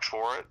some shocks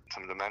for it,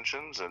 some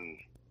dimensions, and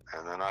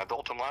then I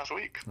built them last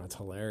week. That's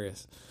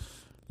hilarious.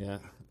 Yeah,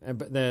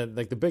 but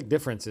the big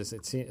difference is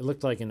it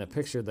looked like in the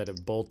picture that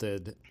it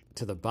bolted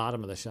to the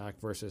bottom of the shock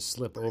versus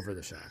slip over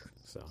the shock.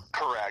 So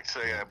correct.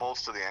 So it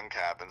bolts to the end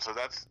cap, and so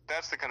that's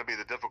going to be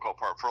the difficult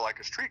part. For like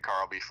a street car,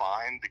 I'll be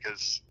fine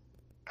because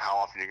how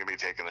often you're going to be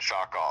taking the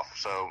shock off.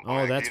 So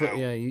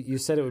you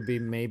said it would be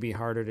maybe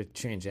harder to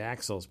change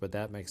axles, but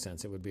that makes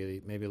sense. It would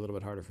be maybe a little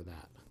bit harder for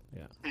that.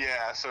 Yeah.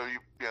 Yeah. So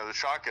the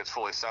shock gets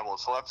fully assembled,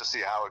 so we'll have to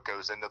see how it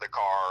goes into the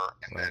car,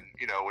 and then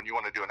when you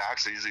want to do an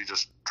axle, usually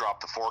just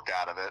drop the fork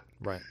out of it,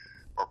 right,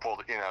 or pull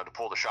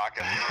the shock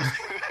out.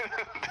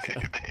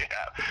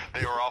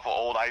 They were off an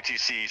old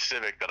ITC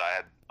Civic that I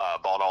had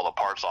bought all the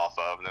parts off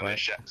of, and then they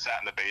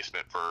sat in the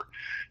basement for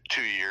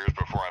 2 years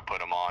before I put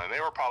them on, and they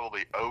were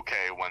probably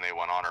okay when they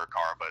went on her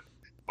car, but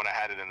when I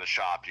had it in the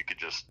shop,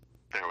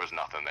 there was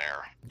nothing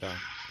there. Yeah.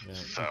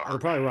 So it'll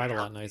probably ride a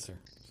lot nicer.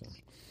 So.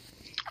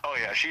 Oh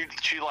yeah,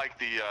 she liked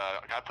the.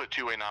 I put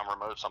two-way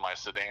non-remotes on my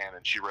sedan,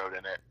 and she rode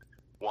in it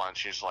once.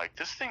 She's like,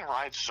 "This thing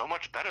rides so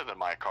much better than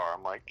my car."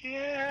 I'm like,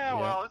 "Yeah,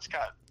 well, it's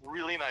got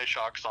really nice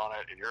shocks on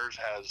it, and yours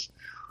has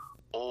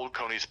old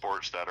Coney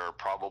Sports that are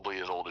probably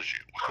as old as you."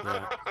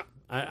 Yeah.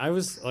 I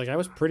was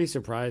pretty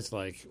surprised,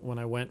 like when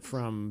I went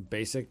from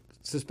basic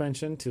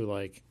suspension to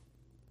like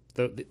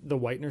the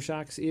Whitener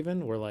shocks,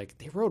 even were like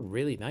they rode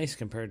really nice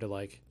compared to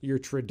like your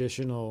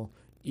traditional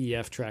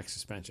EF track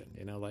suspension.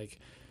 You know, like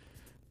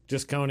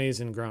just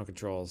Coneys and ground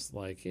controls.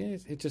 Like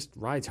it just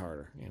rides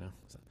harder. You know.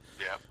 So,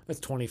 yeah. That's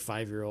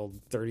 25-year-old,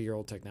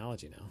 30-year-old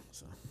technology now.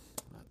 So.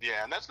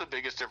 Yeah, and that's the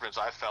biggest difference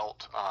I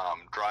felt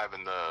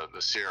driving the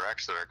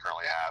CRX that I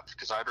currently have,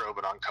 because I drove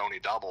it on Coney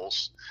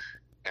doubles,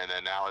 and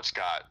then now it's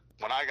got,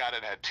 when I got it,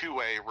 it had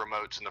two-way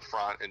remotes in the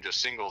front and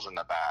just singles in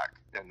the back,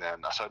 and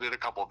then so I did a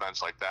couple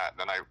events like that, and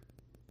then I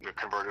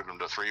converted them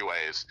to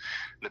three-ways.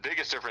 And the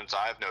biggest difference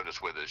I've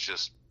noticed with it is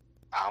just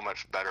how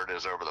much better it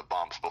is over the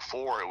bumps.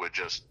 Before, it would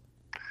just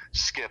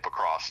skip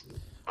across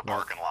the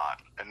parking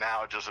lot, and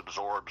now it just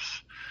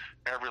absorbs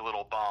every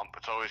little bump.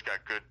 It's always got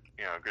good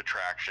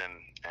traction,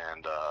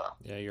 and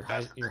your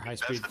high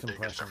speed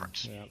compression.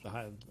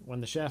 Yeah,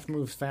 when the shaft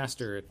moves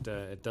faster, it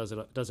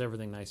does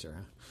everything nicer.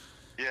 Huh?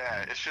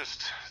 Yeah, it's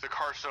just the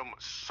car's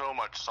so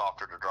much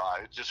softer to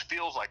drive. It just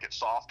feels like it's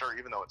softer,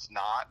 even though it's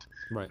not.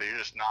 Right. But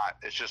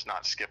it's just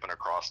not skipping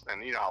across.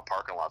 And you know how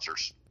parking lots are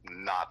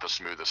not the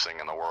smoothest thing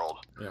in the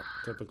world. Yeah,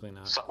 typically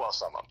not. Some of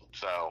them.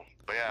 So,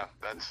 but yeah,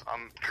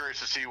 I'm curious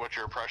to see what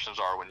your impressions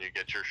are when you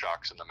get your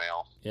shocks in the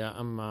mail. Yeah,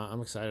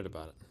 I'm excited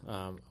about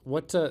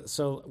it.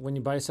 So when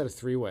you buy a set of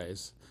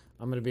three-ways,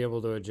 I'm going to be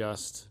able to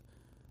adjust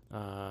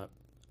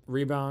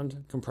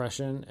rebound,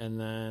 compression, and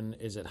then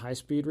is it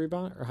high-speed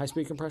rebound or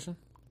high-speed compression?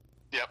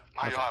 Yep,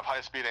 okay. You'll have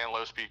high-speed and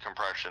low-speed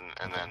compression,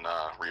 and then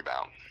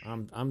rebound.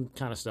 I'm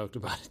kind of stoked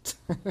about it.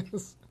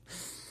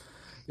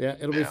 Yeah,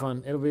 it'll be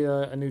fun. It'll be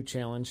a new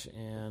challenge,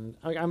 and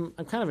I'm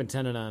kind of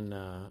intended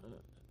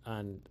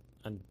on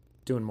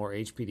doing more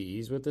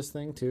HPDEs with this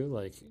thing too,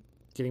 like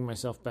getting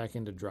myself back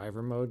into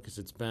driver mode, because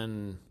it's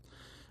been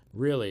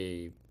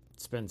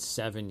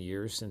 7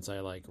 years since I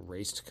like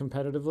raced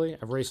competitively.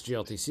 I've raced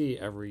GLTC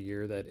every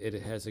year that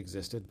it has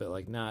existed, but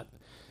like not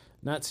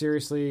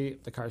seriously.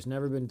 The car's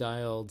never been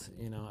dialed.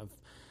 You know,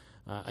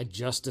 I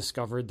just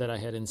discovered that I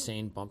had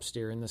insane bump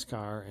steer in this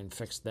car and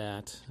fixed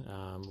that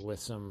with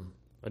some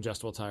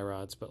adjustable tie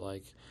rods, but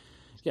like,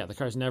 yeah, the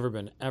car's never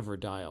been ever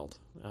dialed.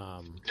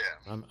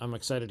 I'm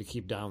excited to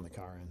keep dialing the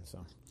car in. So,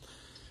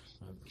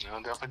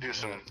 I'll definitely do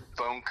some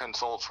phone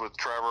consults with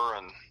Trevor,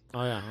 and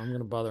I'm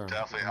gonna bother him.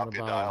 Definitely help you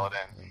dial it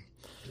in.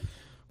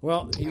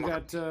 Well, we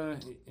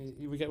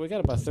got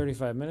about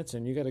 35 minutes,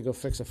 and you got to go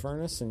fix a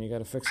furnace, and you got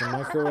to fix a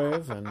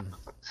microwave, and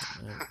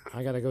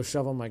I got to go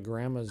shovel my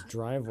grandma's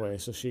driveway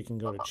so she can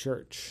go to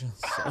church.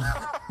 So.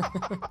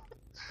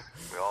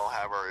 We all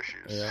have our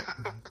issues. Yeah,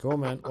 cool,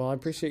 man. Well, I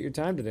appreciate your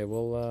time today.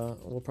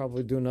 We'll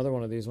probably do another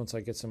one of these once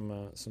I get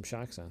some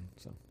shocks on.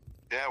 So.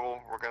 Yeah,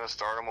 well, we're gonna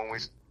start them when we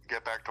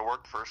get back to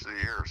work first of the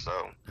year. So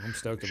I'm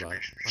stoked about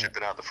it.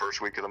 Shipping out the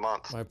first week of the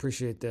month. I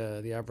appreciate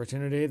the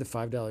opportunity, the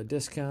 $5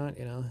 discount.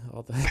 You know,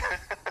 all the.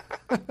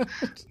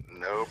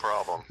 No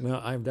problem.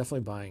 No, I'm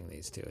definitely buying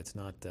these too. It's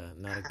not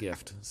a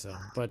gift. So,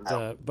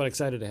 but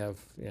excited to have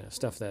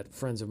stuff that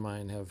friends of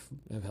mine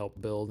have helped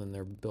build, and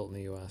they're built in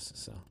the U.S.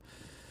 So.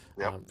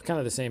 Yep. Kind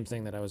of the same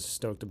thing that I was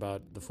stoked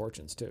about the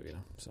Fortunes too, you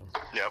know. So.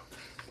 Yep.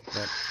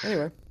 But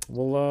anyway,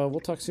 we'll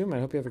talk soon, man.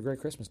 I hope you have a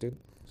great Christmas, dude.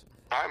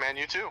 All right, man.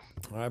 You too.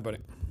 All right, buddy.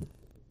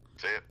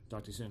 See ya.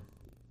 Talk to you soon.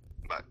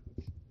 Bye.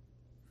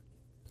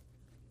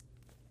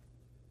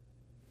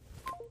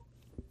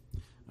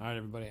 All right,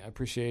 everybody. I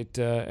appreciate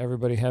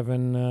everybody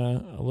having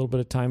a little bit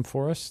of time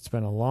for us. It's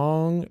been a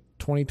long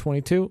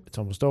 2022. It's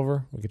almost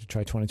over. We get to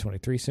try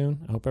 2023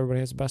 soon. I hope everybody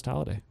has the best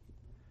holiday.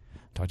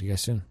 Talk to you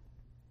guys soon.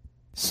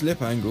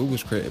 Slip Angle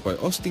was created by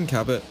Austin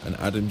Cabot and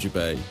Adam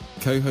Jabay,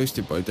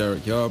 co-hosted by Derek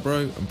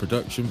Yarbrough, and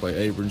production by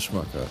Abram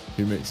Schmucker,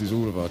 who mixes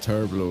all of our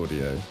terrible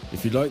audio.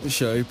 If you like the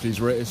show,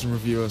 please rate us and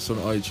review us on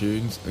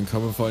iTunes, and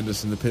come and find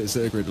us in the pits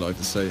at a grid light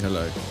to say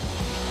hello.